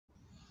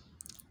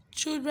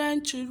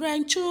Children,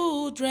 children,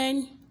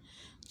 children,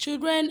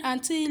 children,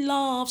 auntie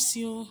loves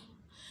you.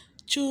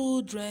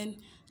 Children,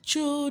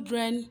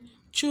 children,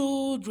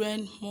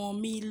 children,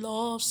 mommy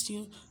loves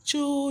you.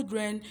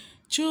 Children,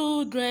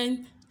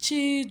 children,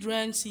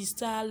 children,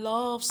 sister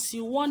loves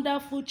you.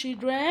 Wonderful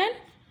children.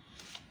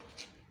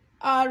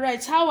 All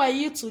right, how are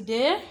you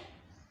today?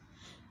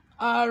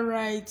 All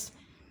right.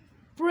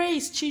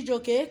 Praise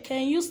Chijoke.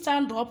 Can you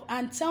stand up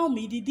and tell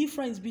me the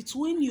difference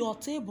between your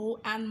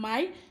table and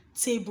my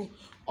table,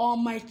 or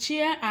my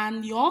chair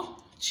and your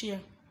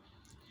chair?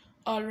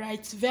 All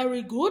right,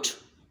 very good.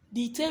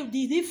 The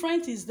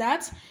difference is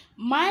that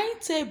my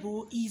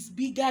table is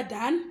bigger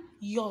than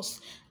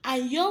yours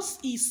and yours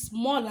is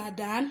smaller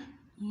than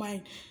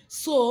mine.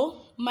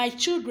 So, my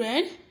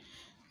children,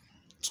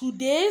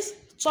 today's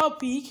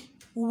topic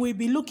we will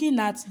be looking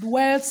at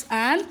words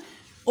and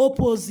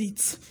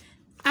opposites.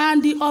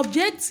 And the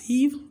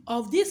objective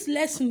of this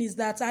lesson is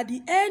that at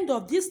the end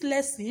of this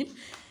lesson,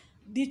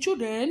 the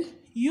children,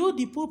 you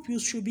the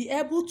pupils, should be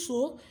able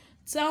to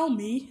tell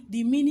me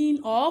the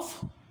meaning of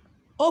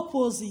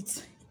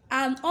opposite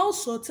and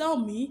also tell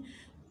me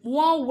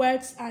one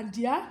words and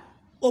their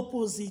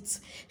opposites.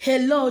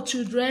 Hello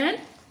children,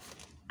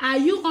 are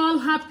you all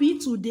happy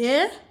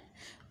today?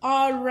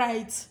 All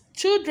right,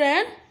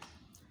 children,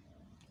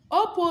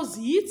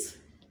 opposite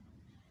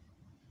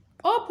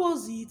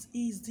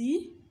is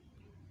the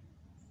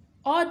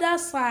other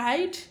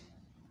side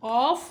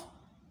of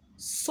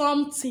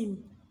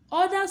something,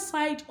 other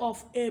side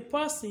of a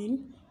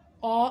person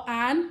or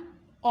an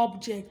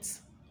object.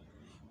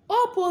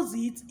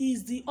 Opposite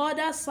is the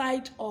other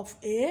side of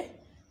a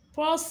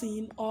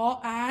person or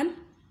an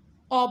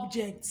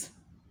object.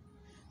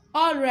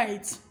 All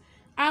right,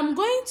 I'm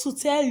going to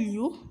tell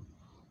you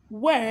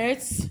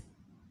words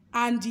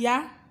and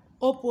their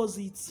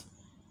opposites.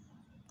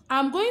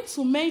 I'm going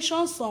to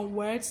mention some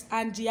words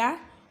and their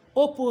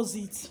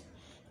opposites.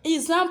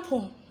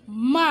 Example: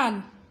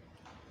 man,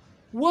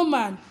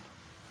 woman,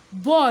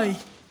 boy,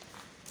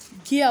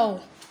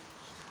 girl,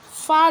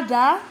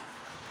 father,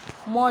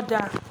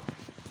 mother,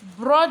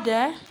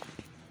 brother,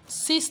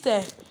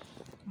 sister,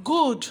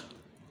 good,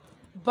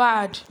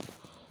 bad,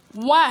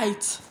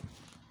 white,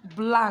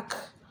 black.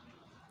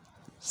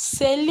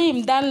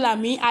 Selim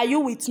Danlami, are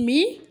you with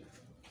me?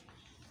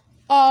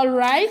 All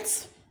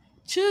right,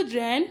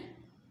 children.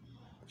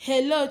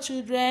 Hello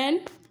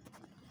children,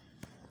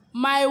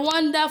 my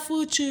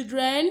wonderful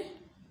children.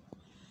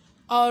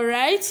 All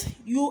right,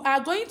 you are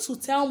going to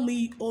tell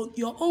me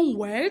your own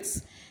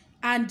words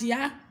and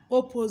their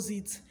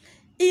opposite.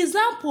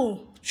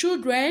 Example,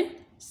 children,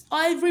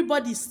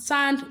 everybody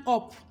stand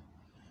up.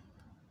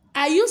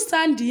 Are you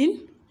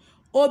standing?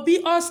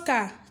 Obi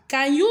Oscar,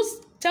 can you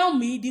tell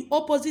me the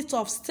opposite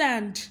of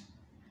stand?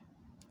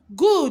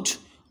 Good.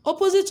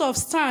 Opposite of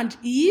stand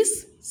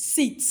is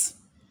sit.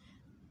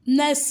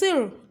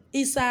 Nasir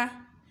is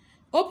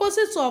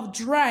opposite of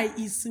dry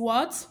is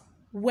what?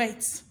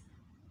 Wet.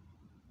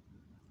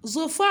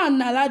 Zofan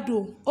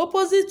Nalado,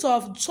 opposite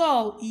of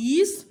tall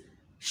is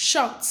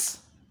short.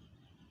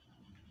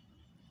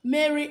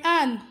 Mary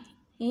Ann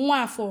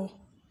Nwafo,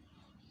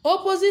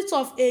 opposite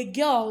of a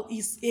girl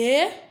is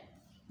a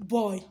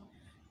boy.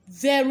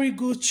 Very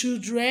good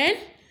children.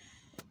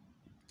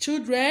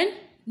 Children,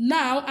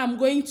 now I'm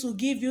going to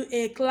give you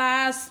a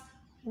class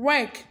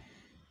work.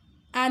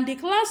 And the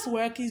class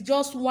work is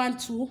just 1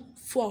 to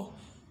 4.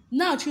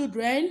 Now,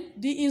 children,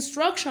 the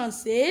instruction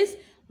says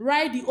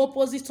write the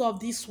opposite of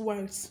these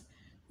words.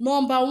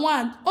 Number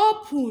 1,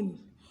 open.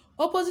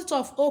 Opposite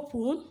of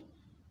open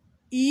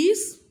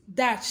is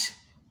dash.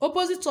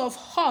 Opposite of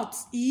hot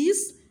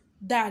is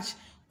dash.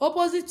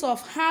 Opposite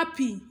of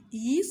happy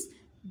is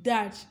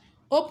dash.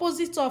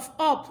 Opposite of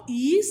up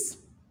is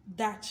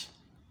dash.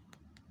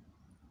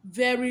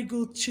 Very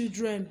good,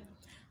 children.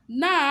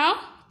 Now,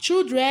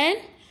 children,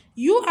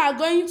 you are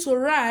going to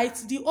write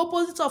the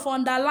opposite of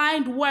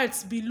underlined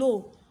words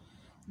below.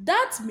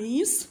 That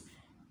means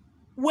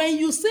when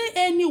you say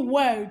any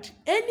word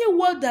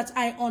that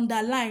I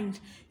underlined,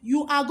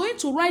 you are going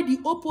to write the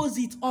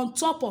opposite on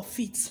top of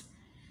it.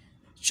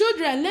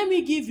 Children, let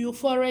me give you,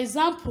 for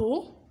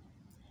example,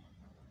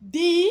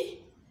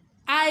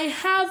 I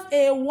have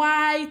a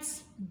white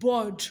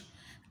board.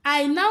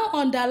 I now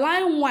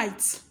underline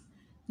white.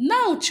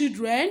 Now,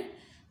 children,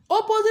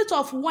 opposite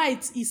of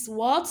white is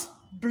what?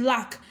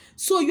 Black.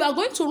 So you are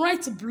going to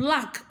write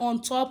black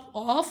on top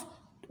of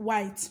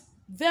white.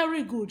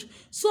 Very good.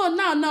 So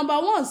now number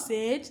 1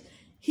 said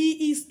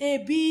he is a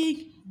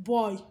big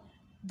boy.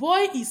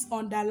 Boy is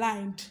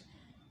underlined.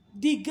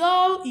 The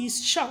girl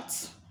is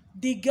short.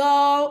 The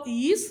girl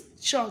is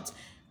short.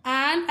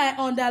 And I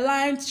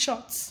underlined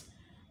short.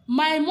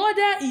 My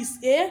mother is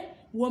a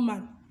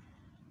woman.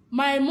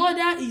 My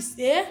mother is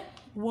a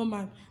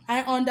woman.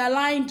 I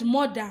underlined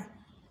mother.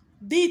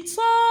 The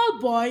tall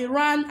boy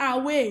ran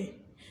away.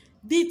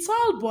 The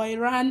tall boy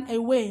ran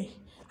away.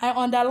 I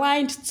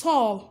underlined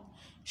tall.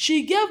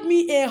 She gave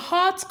me a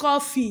hot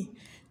coffee.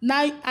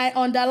 Now I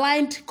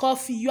underlined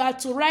coffee. You have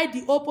to write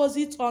the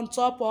opposite on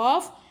top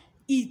of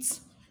it.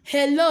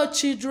 Hello,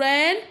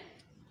 children.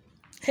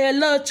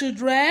 Hello,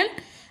 children.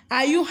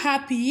 Are you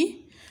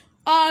happy?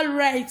 All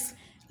right.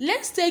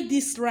 Let's take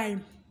this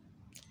rhyme.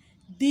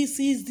 This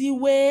is the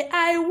way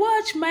I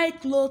wash my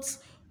clothes,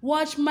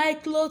 wash my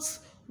clothes,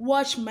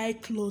 wash my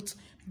clothes.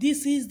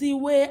 This is the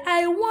way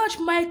I wash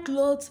my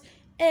clothes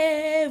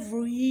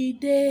every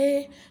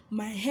day.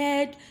 My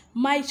head,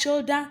 my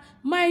shoulder,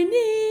 my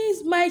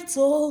knees, my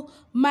toe.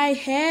 My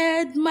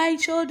head, my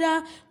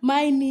shoulder,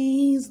 my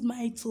knees,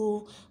 my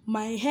toe.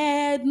 My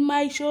head,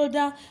 my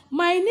shoulder,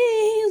 my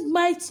knees,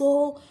 my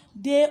toe.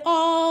 They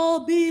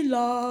all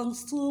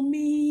belongs to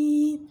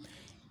me.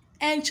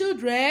 And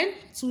children,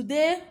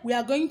 today we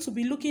are going to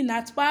be looking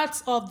at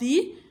parts of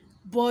the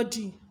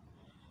body.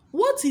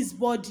 What is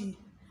body?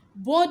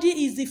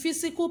 Body is the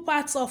physical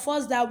parts of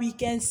us that we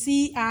can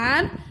see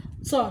and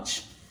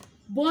touch.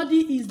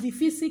 Body is the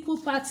physical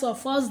parts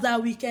of us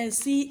that we can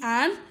see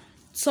and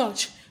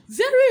touch.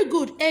 Very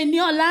good.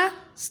 Eniola,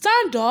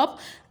 stand up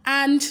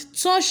and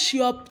touch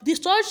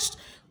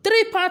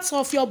three parts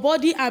of your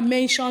body and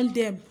mention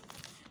them.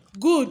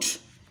 Good.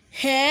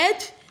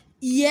 Head,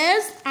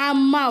 ears, and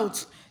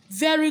mouth.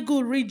 Very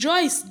good.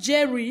 Rejoice,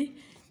 Jerry.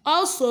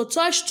 Also,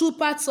 touch two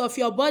parts of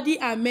your body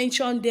and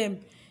mention them.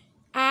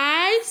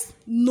 Eyes,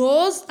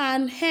 nose,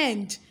 and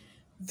hand.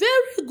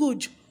 Very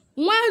good.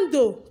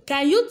 Wando,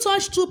 can you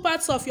touch two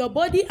parts of your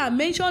body and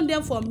mention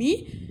them for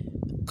me?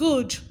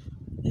 Good.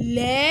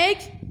 Leg,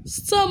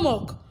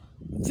 stomach.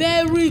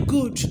 Very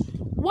good.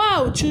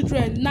 Wow,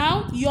 children.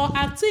 Now, your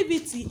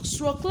activity,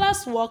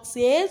 class work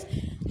says,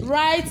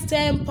 write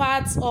 10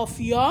 parts of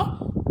your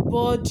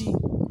body.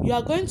 You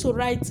are going to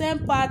write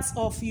 10 parts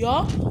of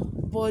your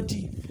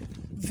body.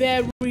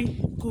 Very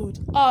good.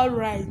 All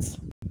right.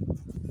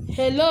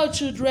 Hello,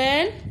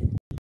 children.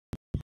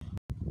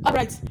 All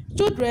right,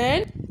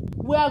 children,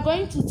 we are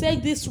going to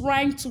take this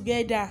rhyme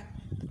together.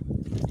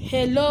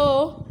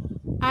 Hello,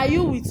 are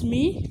you with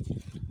me?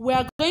 We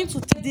are going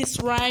to take this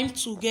rhyme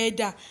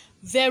together.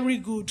 Very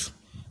good.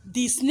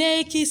 The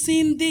snake is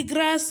in the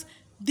grass.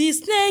 The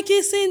snake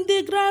is in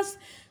the grass.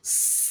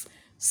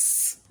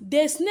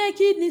 The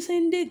snake is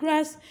in the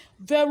grass.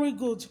 Very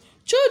good.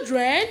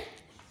 Children,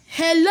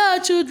 hello,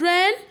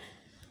 children.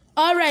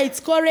 All right,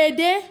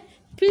 Korede,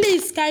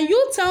 please, can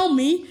you tell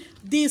me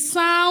the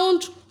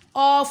sound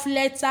of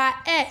letter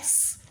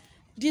S?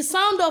 The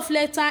sound of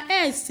letter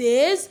S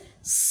says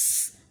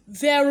S.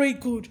 Very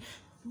good.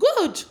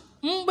 Good.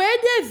 Mbe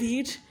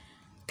David,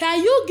 can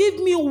you give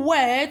me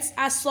words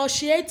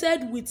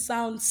associated with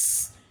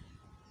sounds?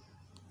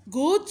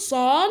 Good.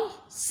 Sun,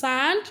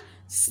 sand,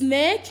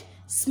 snake,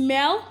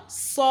 smell,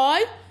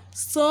 soil,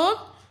 stone,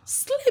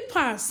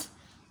 slippers.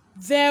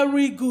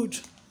 Very good.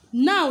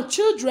 Now,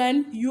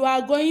 children, you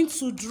are going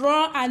to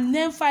draw and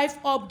name 5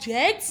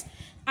 objects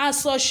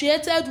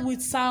associated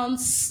with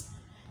sounds.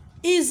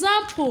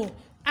 Example,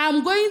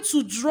 I'm going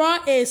to draw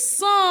a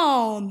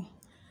sun.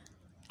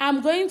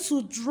 I'm going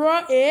to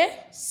draw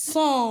a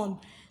sun.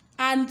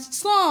 And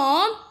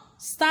sun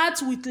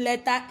starts with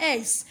letter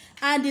S.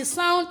 And the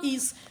sound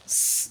is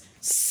S,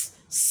 S,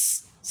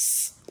 S,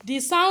 S.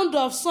 The sound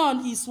of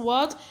sun is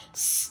what?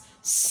 S,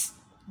 S.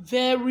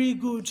 Very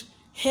good.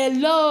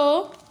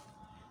 Hello.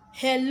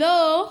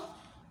 Hello.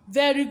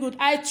 Very good.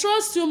 I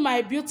trust you,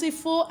 my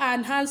beautiful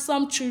and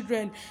handsome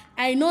children.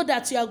 I know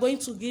that you are going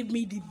to give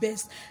me the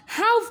best.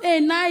 Have a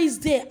nice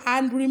day.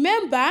 And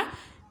remember,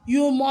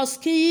 you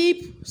must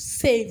keep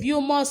safe.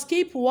 You must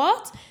keep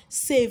what?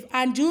 Safe.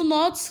 And do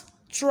not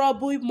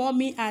trouble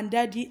mommy and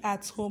daddy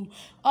at home.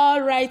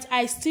 All right.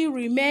 I still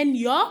remain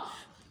your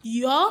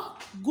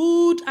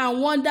good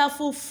and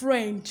wonderful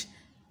friend,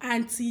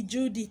 Auntie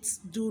Judith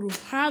Duru.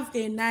 Have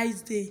a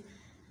nice day.